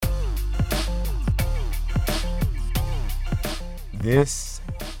This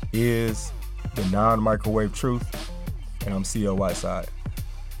is the Non-Microwave Truth, and I'm C.O. Whiteside.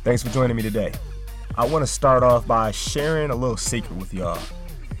 Thanks for joining me today. I want to start off by sharing a little secret with y'all.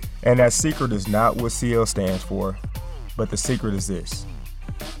 And that secret is not what CL stands for, but the secret is this.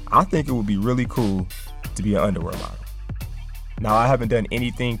 I think it would be really cool to be an underwear model. Now, I haven't done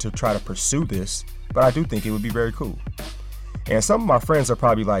anything to try to pursue this, but I do think it would be very cool. And some of my friends are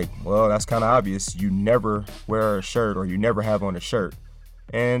probably like, well, that's kind of obvious. You never wear a shirt or you never have on a shirt.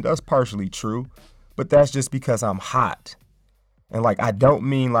 And that's partially true, but that's just because I'm hot. And I don't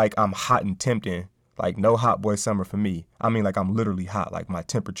mean like I'm hot and tempting, like no hot boy summer for me. I mean like I'm literally hot, like my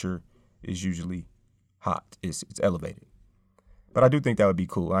temperature is usually hot, it's elevated. But I do think that would be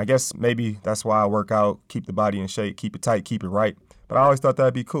cool. And I guess maybe that's why I work out, keep the body in shape, keep it tight, keep it right. But I always thought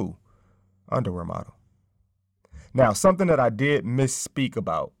that'd be cool. Underwear model. Now, something that I did misspeak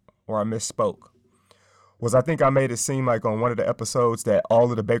about, or I misspoke, was I think I made it seem like on one of the episodes that all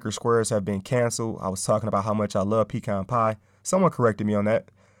of the Baker Squares have been canceled. I was talking about how much I love pecan pie. Someone corrected me on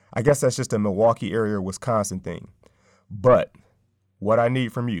that. I guess that's just a Milwaukee area, Wisconsin thing. But what I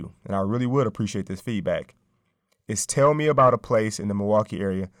need from you, and I really would appreciate this feedback, is tell me about a place in the Milwaukee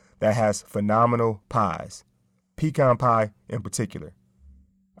area that has phenomenal pies, pecan pie in particular.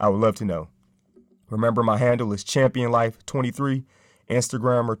 I would love to know. Remember, my handle is ChampionLife23,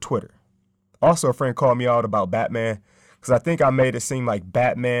 Instagram or Twitter. Also, a friend called me out about Batman because I think I made it seem like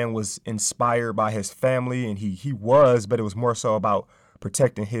Batman was inspired by his family, and he was, but it was more so about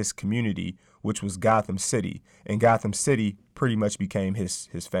protecting his community, which was Gotham City. And Gotham City pretty much became his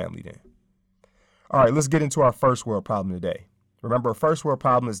family then. All right, let's get into our first world problem today. Remember, a first world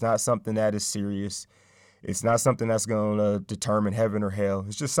problem is not something that is serious. It's not something that's going to determine heaven or hell.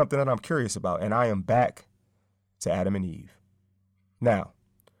 It's just something that I'm curious about, and I am back to Adam and Eve. Now,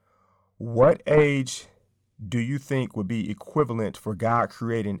 what age do you think would be equivalent for God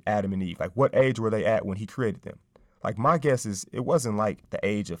creating Adam and Eve? Like, what age were they at when he created them? Like, my guess is it wasn't like the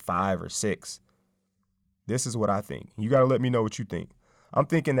age of 5 or 6. This is what I think. You got to let me know what you think. I'm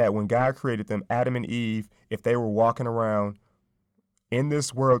thinking that when God created them, Adam and Eve, if they were walking around in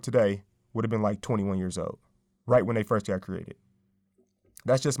this world today, would have been like 21 years old, right when they first got created.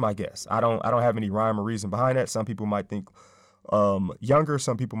 That's just my guess. I don't have any rhyme or reason behind that. Some people might think younger,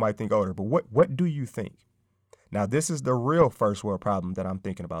 some people might think older. But what do you think? Now, this is the real first world problem that I'm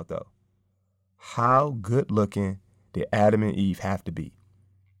thinking about, though. How good looking did Adam and Eve have to be?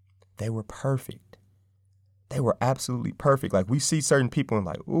 They were perfect. They were absolutely perfect. Like, we see certain people and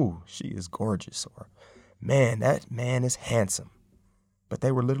like, ooh, she is gorgeous, or man, that man is handsome. But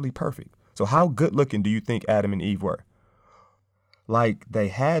they were literally perfect. So how good looking do you think Adam and Eve were? Like, they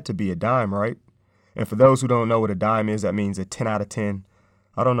had to be a dime, right? And for those who don't know what a dime is, that means a 10 out of 10.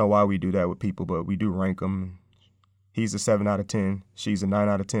 I don't know why we do that with people, but we do rank them. He's a 7 out of 10. She's a 9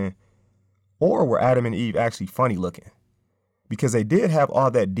 out of 10. Or were Adam and Eve actually funny looking? Because they did have all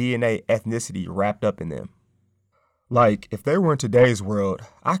that DNA ethnicity wrapped up in them. Like, if they were in today's world,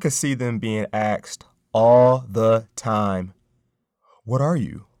 I could see them being asked all the time, what are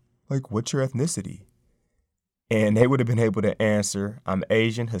you? Like, what's your ethnicity? And they would have been able to answer, I'm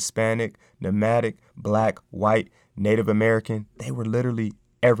Asian, Hispanic, nomadic, black, white, Native American. They were literally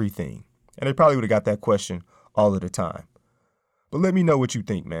everything. And they probably would have got that question all of the time. But let me know what you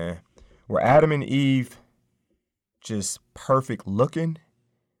think, man. Were Adam and Eve just perfect looking,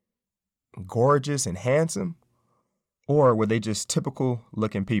 gorgeous and handsome? Or were they just typical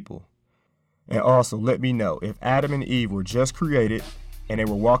looking people? And also, let me know, if Adam and Eve were just created and they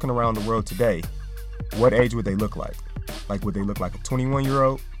were walking around the world today, what age would they look like? Like, would they look like a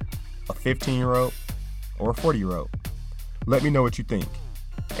 21-year-old, a 15-year-old, or a 40-year-old? Let me know what you think.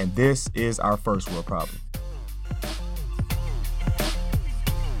 And this is our first world problem.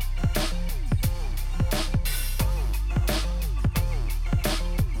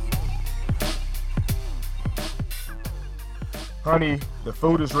 Honey, the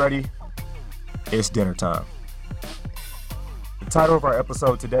food is ready. It's dinner time. The title of our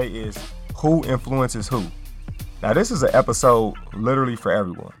episode today is Who Influences Who? Now, this is an episode literally for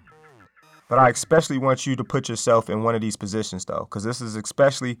everyone. But I especially want you to put yourself in one of these positions, though, because this is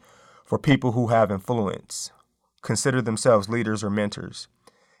especially for people who have influence, consider themselves leaders or mentors.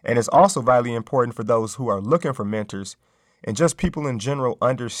 And it's also vitally important for those who are looking for mentors and just people in general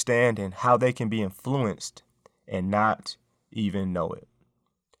understanding how they can be influenced and not even know it.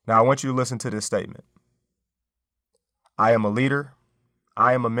 Now, I want you to listen to this statement. I am a leader.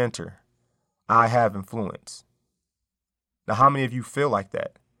 I am a mentor. I have influence. Now, how many of you feel like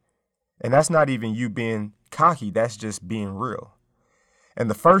that? And that's not even you being cocky. That's just being real.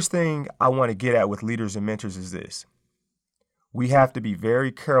 And the first thing I want to get at with leaders and mentors is this. we have to be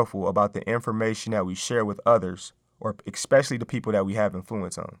very careful about the information that we share with others, or especially the people that we have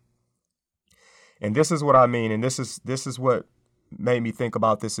influence on. And this is what I mean, and this is what made me think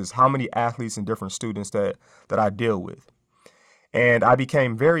about this, is how many athletes and different students that I deal with. And I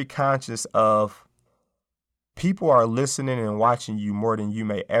became very conscious of people are listening and watching you more than you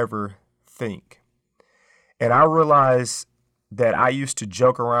may ever think. And I realized that I used to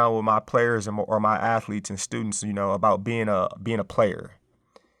joke around with my players or my athletes and students, about being a player.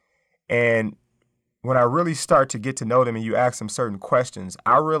 And when I really start to get to know them and you ask them certain questions,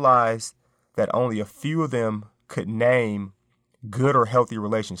 I realized that only a few of them could name good or healthy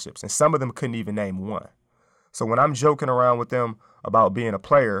relationships, and some of them couldn't even name one. So when I'm joking around with them about being a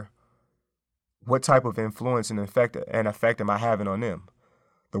player, what type of influence and effect am I having on them?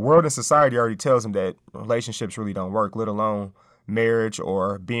 The world and society already tells them that relationships really don't work, let alone marriage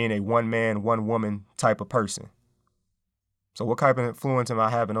or being a one-man, one-woman type of person. So what type of influence am I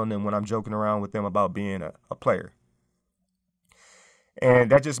having on them when I'm joking around with them about being a player?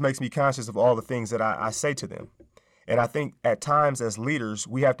 And that just makes me conscious of all the things that I say to them. And I think at times as leaders,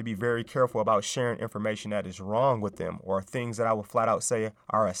 we have to be very careful about sharing information that is wrong with them, or things that I will flat out say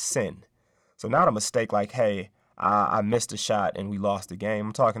are a sin. So not a mistake like, hey, I missed a shot and we lost the game.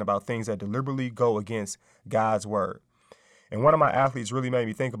 I'm talking about things that deliberately go against God's word. And one of my athletes really made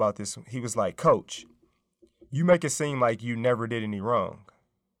me think about this. He was like, Coach, you make it seem like you never did any wrong.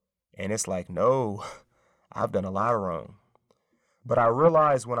 And it's like, no, I've done a lot of wrong. But I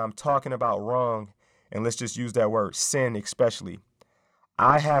realize when I'm talking about wrong, and let's just use that word, sin especially,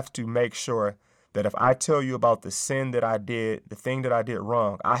 I have to make sure that if I tell you about the sin that I did, the thing that I did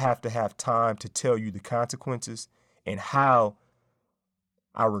wrong, I have to have time to tell you the consequences and how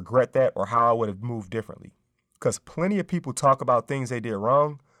I regret that or how I would have moved differently. Because plenty of people talk about things they did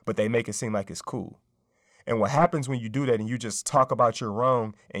wrong, but they make it seem like it's cool. And what happens when you do that and you just talk about your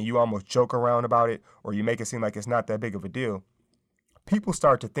wrong and you almost joke around about it, or you make it seem like it's not that big of a deal, people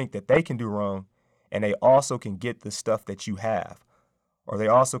start to think that they can do wrong and they also can get the stuff that you have, or they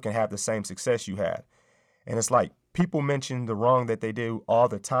also can have the same success you have. And it's like people mention the wrong that they do all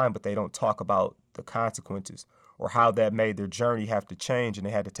the time, but they don't talk about the consequences or how that made their journey have to change and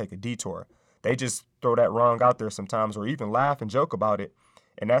they had to take a detour. They just throw that wrong out there sometimes, or even laugh and joke about it,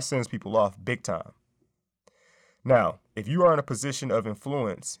 and that sends people off big time. Now, if you are in a position of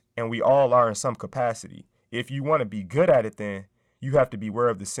influence, and we all are in some capacity, if you want to be good at it, then you have to be aware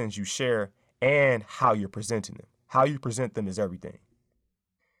of the sins you share and how you're presenting them. How you present them is everything.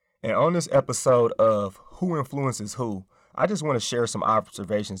 And on this episode of Who Influences Who, I just want to share some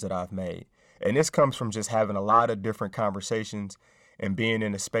observations that I've made. And this comes from just having a lot of different conversations and being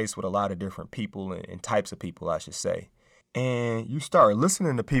in a space with a lot of different people and types of people, I should say. And you start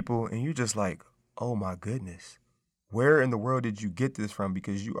listening to people and you're just like, oh my goodness, where in the world did you get this from?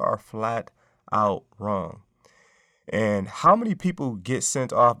 Because you are flat out wrong. And how many people get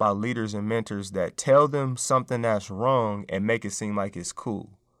sent off by leaders and mentors that tell them something that's wrong and make it seem like it's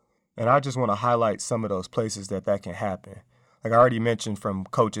cool? And I just want to highlight some of those places that can happen. Like I already mentioned, from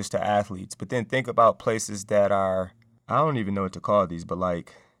coaches to athletes, but then think about places that are, I don't even know what to call these, but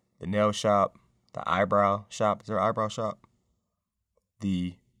like the nail shop, the eyebrow shop. Is there an eyebrow shop?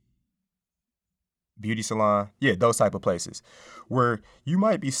 The beauty salon. Yeah, those type of places where you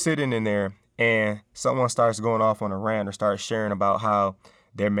might be sitting in there and someone starts going off on a rant or starts sharing about how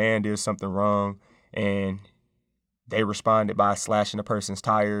their man did something wrong and they responded by slashing a person's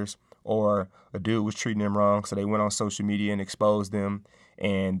tires, or a dude was treating them wrong, so they went on social media and exposed them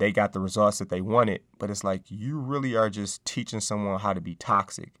and they got the results that they wanted. But it's like, you really are just teaching someone how to be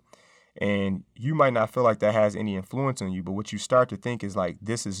toxic. And you might not feel like that has any influence on you, but what you start to think is like,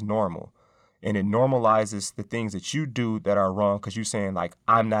 this is normal. And it normalizes the things that you do that are wrong, because you're saying like,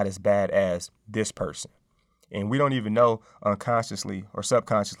 I'm not as bad as this person. And we don't even know unconsciously or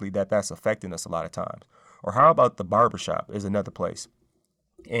subconsciously that that's affecting us a lot of times. Or how about the barbershop is another place.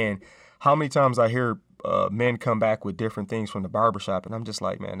 And how many times I hear men come back with different things from the barbershop, and I'm just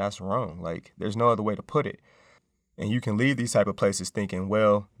like, man, that's wrong. Like, there's no other way to put it. And you can leave these type of places thinking,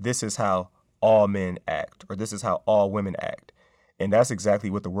 well, this is how all men act, or this is how all women act. And that's exactly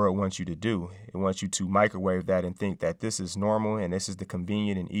what the world wants you to do. It wants you to microwave that and think that this is normal and this is the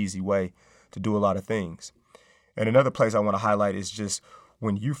convenient and easy way to do a lot of things. And another place I want to highlight is just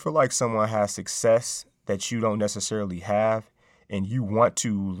when you feel like someone has success that you don't necessarily have, and you want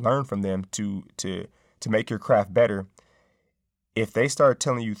to learn from them to make your craft better, if they start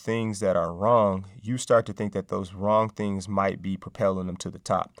telling you things that are wrong, you start to think that those wrong things might be propelling them to the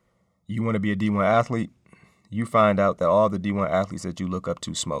top. You want to be a D1 athlete? You find out that all the D1 athletes that you look up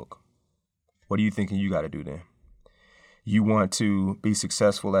to smoke. What are you thinking you got to do then? You want to be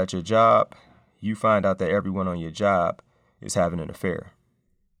successful at your job. You find out that everyone on your job is having an affair.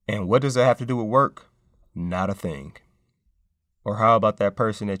 And what does that have to do with work? Not a thing. Or how about that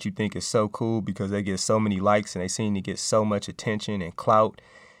person that you think is so cool because they get so many likes and they seem to get so much attention and clout,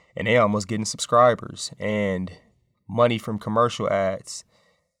 and they almost getting subscribers and money from commercial ads,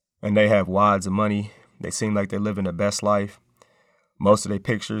 and they have wads of money. They seem like they're living the best life. Most of their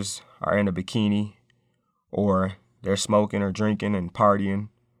pictures are in a bikini, or they're smoking or drinking and partying.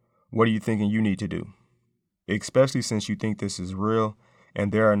 What are you thinking you need to do? Especially since you think this is real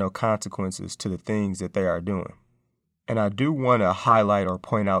and there are no consequences to the things that they are doing. And I do want to highlight or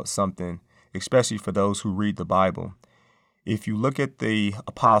point out something, especially for those who read the Bible. If you look at the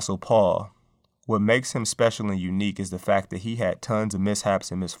Apostle Paul, what makes him special and unique is the fact that he had tons of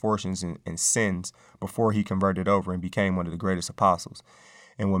mishaps and misfortunes and sins before he converted over and became one of the greatest apostles.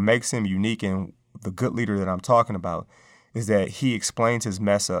 And what makes him unique and the good leader that I'm talking about is that he explains his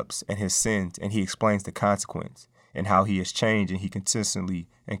mess ups and his sins, and he explains the consequence and how he has changed, and he consistently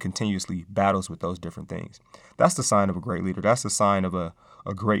and continuously battles with those different things. That's the sign of a great leader. That's the sign of a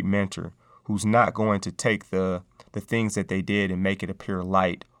great mentor who's not going to take the things that they did and make it appear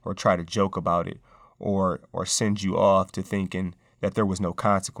light or try to joke about it or send you off to thinking that there was no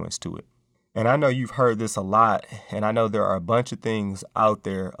consequence to it. And I know you've heard this a lot, and I know there are a bunch of things out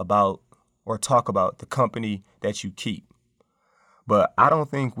there about or talk about the company that you keep. But I don't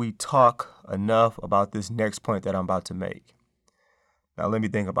think we talk enough about this next point that I'm about to make. Now, let me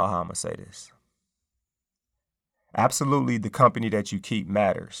think about how I'm going to say this. Absolutely, the company that you keep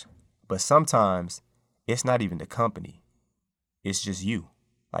matters. But sometimes it's not even the company. It's just you.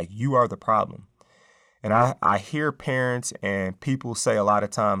 Like, you are the problem. And I hear parents and people say a lot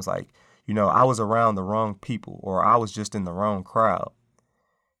of times, like, I was around the wrong people, or I was just in the wrong crowd.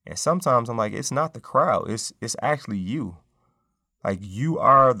 And sometimes I'm like, it's not the crowd. It's actually you. Like, you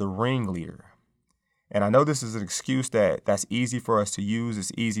are the ringleader. And I know this is an excuse that's easy for us to use.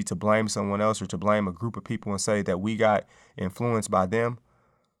 It's easy to blame someone else or to blame a group of people and say that we got influenced by them.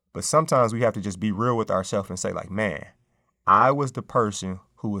 But sometimes we have to just be real with ourselves and say, like, man, I was the person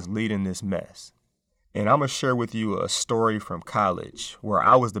who was leading this mess. And I'm going to share with you a story from college where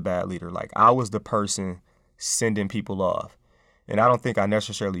I was the bad leader. Like, I was the person sending people off. And I don't think I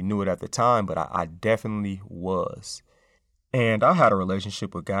necessarily knew it at the time, but I definitely was. And I had a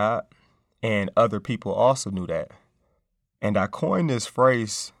relationship with God, and other people also knew that. And I coined this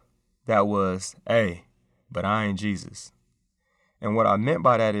phrase that was, hey, but I ain't Jesus. And what I meant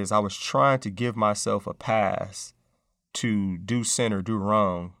by that is I was trying to give myself a pass to do sin or do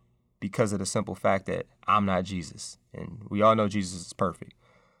wrong because of the simple fact that I'm not Jesus. And we all know Jesus is perfect.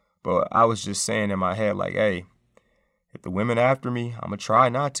 But I was just saying in my head, like, hey, if the women after me, I'm going to try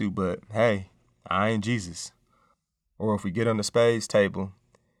not to, but hey, I ain't Jesus. Or if we get on the spades table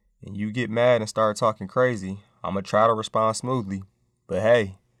and you get mad and start talking crazy, I'm going to try to respond smoothly. But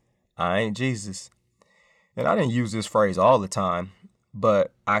hey, I ain't Jesus. And I didn't use this phrase all the time,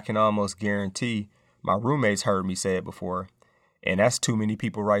 but I can almost guarantee my roommates heard me say it before. And that's too many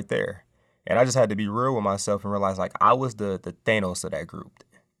people right there. And I just had to be real with myself and realize, like, I was the Thanos of that group.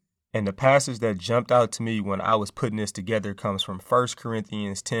 And the passage that jumped out to me when I was putting this together comes from 1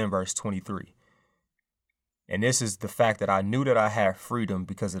 Corinthians 10, verse 23. And this is the fact that I knew that I had freedom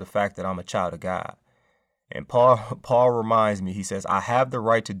because of the fact that I'm a child of God. And Paul reminds me, he says, I have the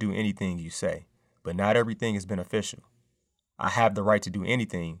right to do anything you say, but not everything is beneficial. I have the right to do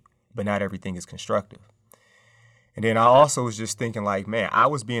anything, but not everything is constructive. And then I also was just thinking, like, man, I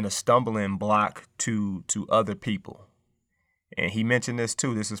was being a stumbling block to other people. And he mentioned this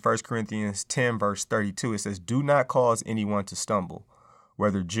too. This is 1 Corinthians 10, verse 32. It says, do not cause anyone to stumble,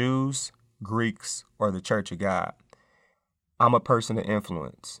 whether Jews, Greeks, or the church of God. I'm a person of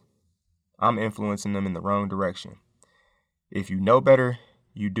influence. I'm influencing them in the wrong direction. If you know better,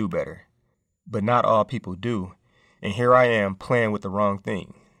 you do better. But not all people do. And here I am playing with the wrong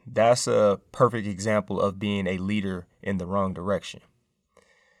thing. That's a perfect example of being a leader in the wrong direction.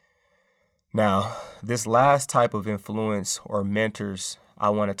 Now, this last type of influence or mentors I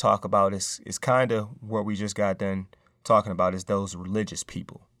want to talk about is kind of what we just got done talking about, is those religious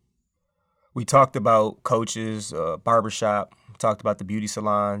people. We talked about coaches, barbershop, talked about the beauty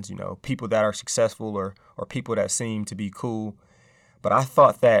salons, people that are successful or people that seem to be cool. But I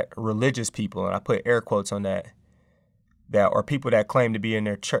thought that religious people, and I put air quotes on that or people that claim to be in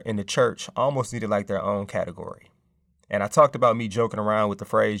the church almost needed like their own category. And I talked about me joking around with the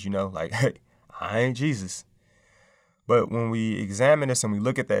phrase, like, hey, I ain't Jesus. But when we examine this and we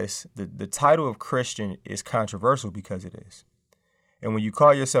look at this, the title of Christian is controversial because it is. And when you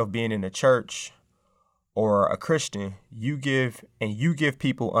call yourself being in the church or a Christian, you give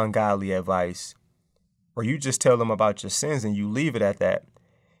people ungodly advice, or you just tell them about your sins and you leave it at that,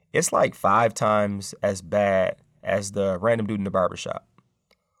 it's like 5 times as bad as the random dude in the barbershop,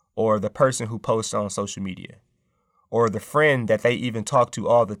 or the person who posts on social media, or the friend that they even talk to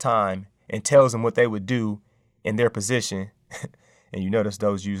all the time and tells them what they would do in their position. And you notice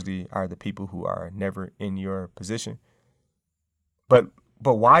those usually are the people who are never in your position. But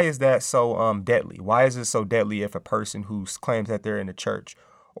why is that so deadly? Why is it so deadly if a person who claims that they're in the church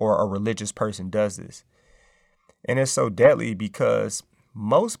or a religious person does this? And it's so deadly because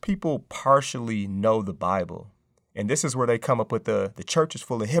most people partially know the Bible. And this is where they come up with the church is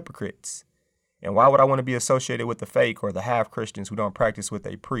full of hypocrites. And why would I want to be associated with the fake or the half Christians who don't practice what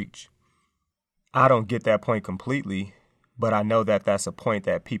they preach? I don't get that point completely, but I know that that's a point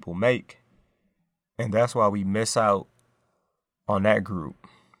that people make. And that's why we miss out on that group.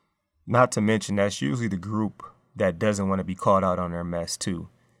 Not to mention that's usually the group that doesn't want to be called out on their mess too.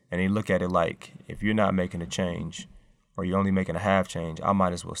 And they look at it like, if you're not making a change or you're only making a half change, I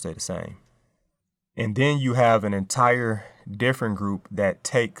might as well stay the same. And then you have an entire different group that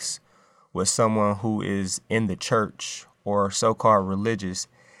takes what someone who is in the church or so-called religious,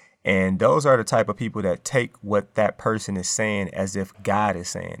 and those are the type of people that take what that person is saying as if God is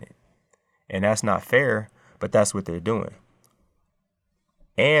saying it. And that's not fair, but that's what they're doing.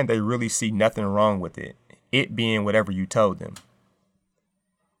 And they really see nothing wrong with it being whatever you told them.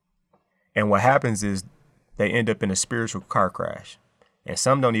 And what happens is they end up in a spiritual car crash. And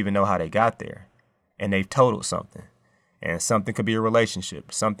some don't even know how they got there. And they've totaled something. And something could be a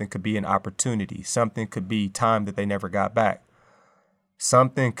relationship. Something could be an opportunity. Something could be time that they never got back.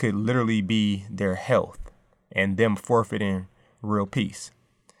 Something could literally be their health and them forfeiting real peace.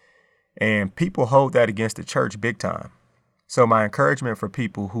 And people hold that against the church big time. So my encouragement for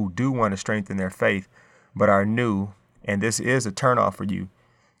people who do want to strengthen their faith but are new, and this is a turnoff for you,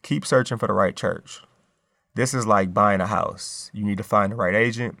 keep searching for the right church. This is like buying a house. You need to find the right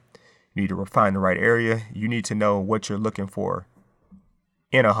agent. You need to find the right area. You need to know what you're looking for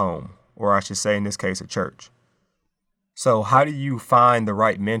in a home, or I should say in this case, a church. So how do you find the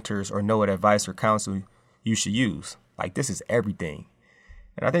right mentors or know what advice or counsel you should use? Like, this is everything.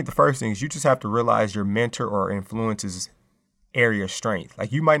 And I think the first thing is you just have to realize your mentor or influence's area of strength.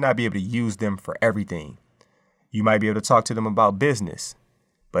 Like, you might not be able to use them for everything. You might be able to talk to them about business,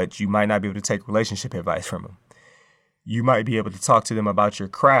 but you might not be able to take relationship advice from them. You might be able to talk to them about your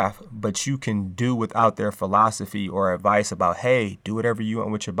craft, but you can do without their philosophy or advice about, hey, do whatever you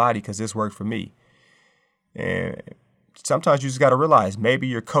want with your body because this worked for me. And sometimes you just got to realize maybe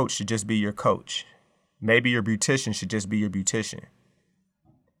your coach should just be your coach. Maybe your beautician should just be your beautician.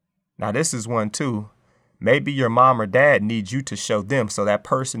 Now, this is one too. Maybe your mom or dad needs you to show them. So that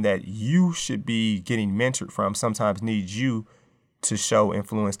person that you should be getting mentored from sometimes needs you to show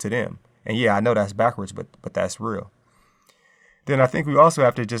influence to them. And yeah, I know that's backwards, but that's real. Then I think we also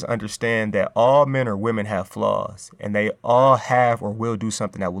have to just understand that all men or women have flaws, and they all have or will do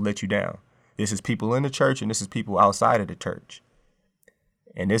something that will let you down. This is people in the church, and this is people outside of the church.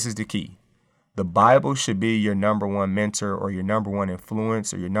 And this is the key. The Bible should be your number one mentor or your number one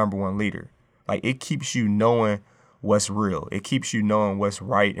influence or your number one leader. Like, it keeps you knowing what's real. It keeps you knowing what's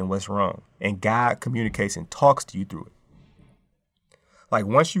right and what's wrong. And God communicates and talks to you through it. Like,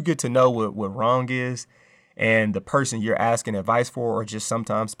 once you get to know what wrong is, and the person you're asking advice for, or just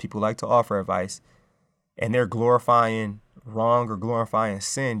sometimes people like to offer advice, and they're glorifying wrong or glorifying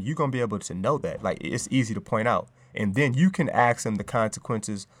sin, you're going to be able to know that. Like, it's easy to point out. And then you can ask them the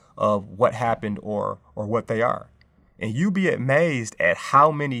consequences of what happened or what they are. And you'll be amazed at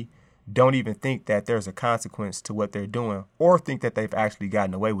how many don't even think that there's a consequence to what they're doing or think that they've actually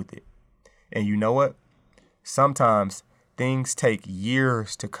gotten away with it. And you know what? Sometimes things take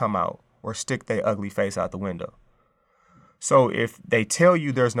years to come out or stick their ugly face out the window. So if they tell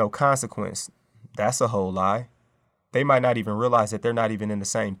you there's no consequence, that's a whole lie. They might not even realize that they're not even in the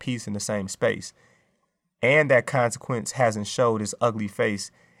same piece, in the same space. And that consequence hasn't showed its ugly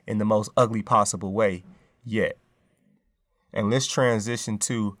face in the most ugly possible way yet. And let's transition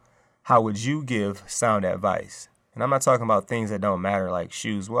to how would you give sound advice? And I'm not talking about things that don't matter, like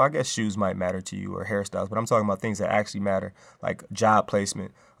shoes. Well, I guess shoes might matter to you, or hairstyles, but I'm talking about things that actually matter, like job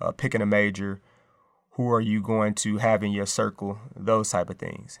placement, picking a major, who are you going to have in your circle, those type of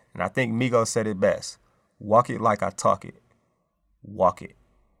things. And I think Migos said it best. Walk it like I talk it. Walk it.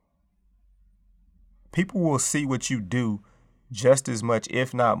 People will see what you do just as much,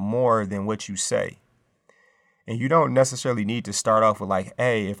 if not more, than what you say. And you don't necessarily need to start off with like,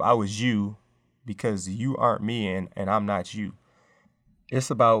 hey, if I was you, because you aren't me and I'm not you. It's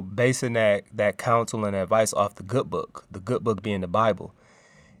about basing that counsel and advice off the good book being the Bible,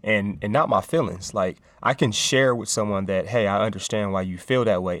 and not my feelings. Like, I can share with someone that, hey, I understand why you feel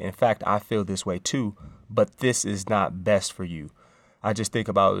that way. In fact, I feel this way too, but this is not best for you. I just think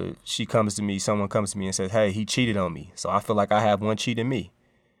about it. Someone comes to me and says, hey, he cheated on me. So I feel like I have one cheating me.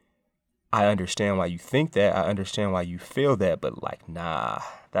 I understand why you think that. I understand why you feel that, but like, nah,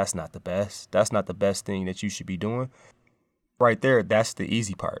 that's not the best. That's not the best thing that you should be doing. Right there, that's the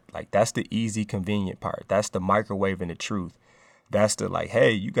easy part. Like, that's the easy, convenient part. That's the microwaving the truth. That's the like,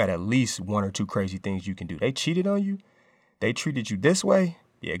 hey, you got at least one or two crazy things you can do. They cheated on you. They treated you this way.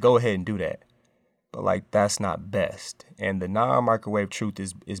 Yeah, go ahead and do that. But like, that's not best. And the non-microwave truth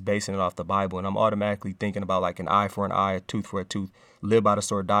is basing it off the Bible. And I'm automatically thinking about like an eye for an eye, a tooth for a tooth, live by the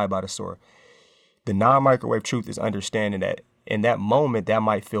sword, die by the sword. The non-microwave truth is understanding that in that moment, that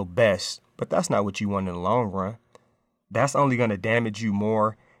might feel best, but that's not what you want in the long run. That's only going to damage you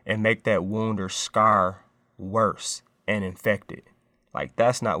more and make that wound or scar worse and infected. Like,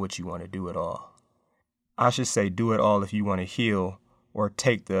 that's not what you want to do at all. I should say do it all if you want to heal or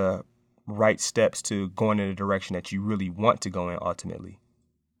take the right steps to going in the direction that you really want to go in ultimately.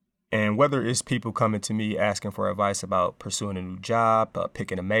 And whether it's people coming to me asking for advice about pursuing a new job,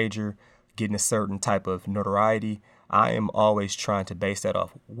 picking a major, getting a certain type of notoriety, I am always trying to base that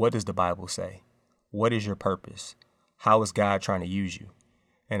off. What does the Bible say? What is your purpose? How is God trying to use you?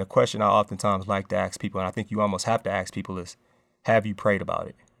 And a question I oftentimes like to ask people, and I think you almost have to ask people, is, have you prayed about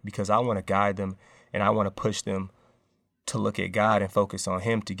it? Because I want to guide them and I want to push them to look at God and focus on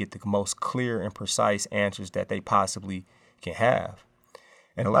Him to get the most clear and precise answers that they possibly can have.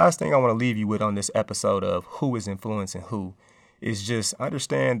 And the last thing I want to leave you with on this episode of who is influencing who is just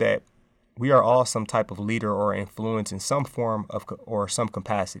understand that we are all some type of leader or influence in some form of or some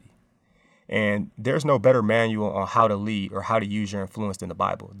capacity. And there's no better manual on how to lead or how to use your influence than the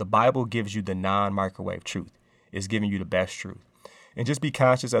Bible. The Bible gives you the non-microwave truth. It's giving you the best truth. And just be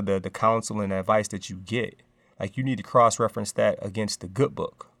conscious of the counsel and advice that you get. Like, you need to cross-reference that against the good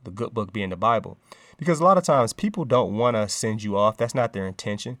book being the Bible. Because a lot of times people don't want to send you off. That's not their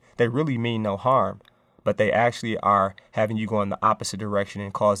intention. They really mean no harm. But they actually are having you go in the opposite direction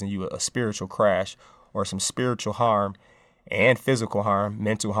and causing you a spiritual crash or some spiritual harm and physical harm,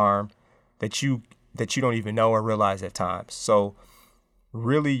 mental harm, that you don't even know or realize at times. So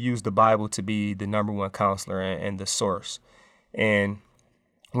really use the Bible to be the number one counselor and the source. And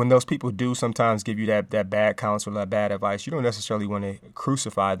when those people do sometimes give you that bad counsel, that bad advice, you don't necessarily want to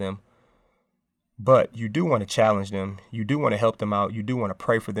crucify them, but you do want to challenge them. You do want to help them out. You do want to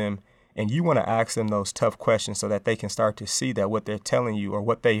pray for them. And you want to ask them those tough questions so that they can start to see that what they're telling you or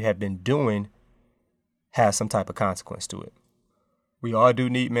what they have been doing has some type of consequence to it. We all do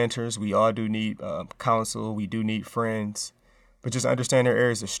need mentors. We all do need counsel. We do need friends. But just understand their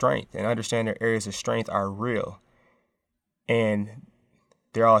areas of strength and understand their areas of strength are real. And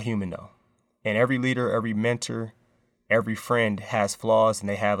they're all human, though. And every leader, every mentor, every friend has flaws and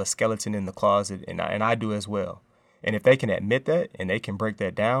they have a skeleton in the closet. And I do as well. And if they can admit that and they can break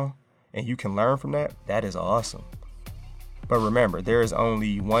that down and you can learn from that, that is awesome. But remember, there is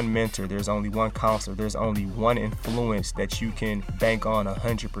only one mentor, there's only one counselor, there's only one influence that you can bank on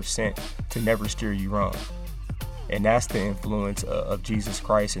 100% to never steer you wrong. And that's the influence of Jesus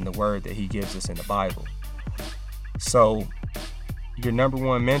Christ and the word that He gives us in the Bible. So your number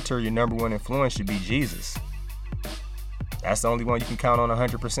one mentor, your number one influence should be Jesus. That's the only one you can count on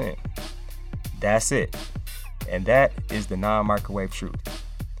 100%. That's it. And that is the non-microwave truth.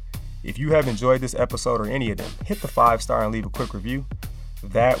 If you have enjoyed this episode or any of them, hit the 5-star and leave a quick review.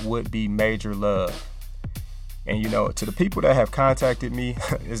 That would be major love. And to the people that have contacted me,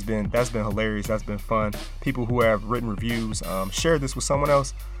 that's been hilarious. That's been fun. People who have written reviews, share this with someone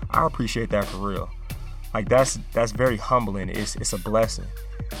else. I appreciate that for real. Like, that's very humbling. It's a blessing.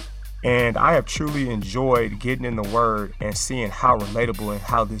 And I have truly enjoyed getting in the Word and seeing how relatable and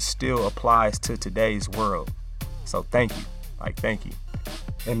how this still applies to today's world. So thank you. Thank you.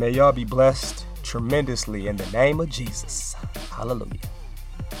 And may y'all be blessed tremendously in the name of Jesus. Hallelujah.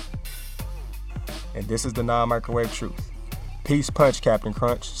 And this is the non-microwave truth. Peace punch, Captain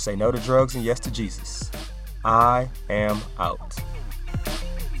Crunch. Say no to drugs and yes to Jesus. I am out.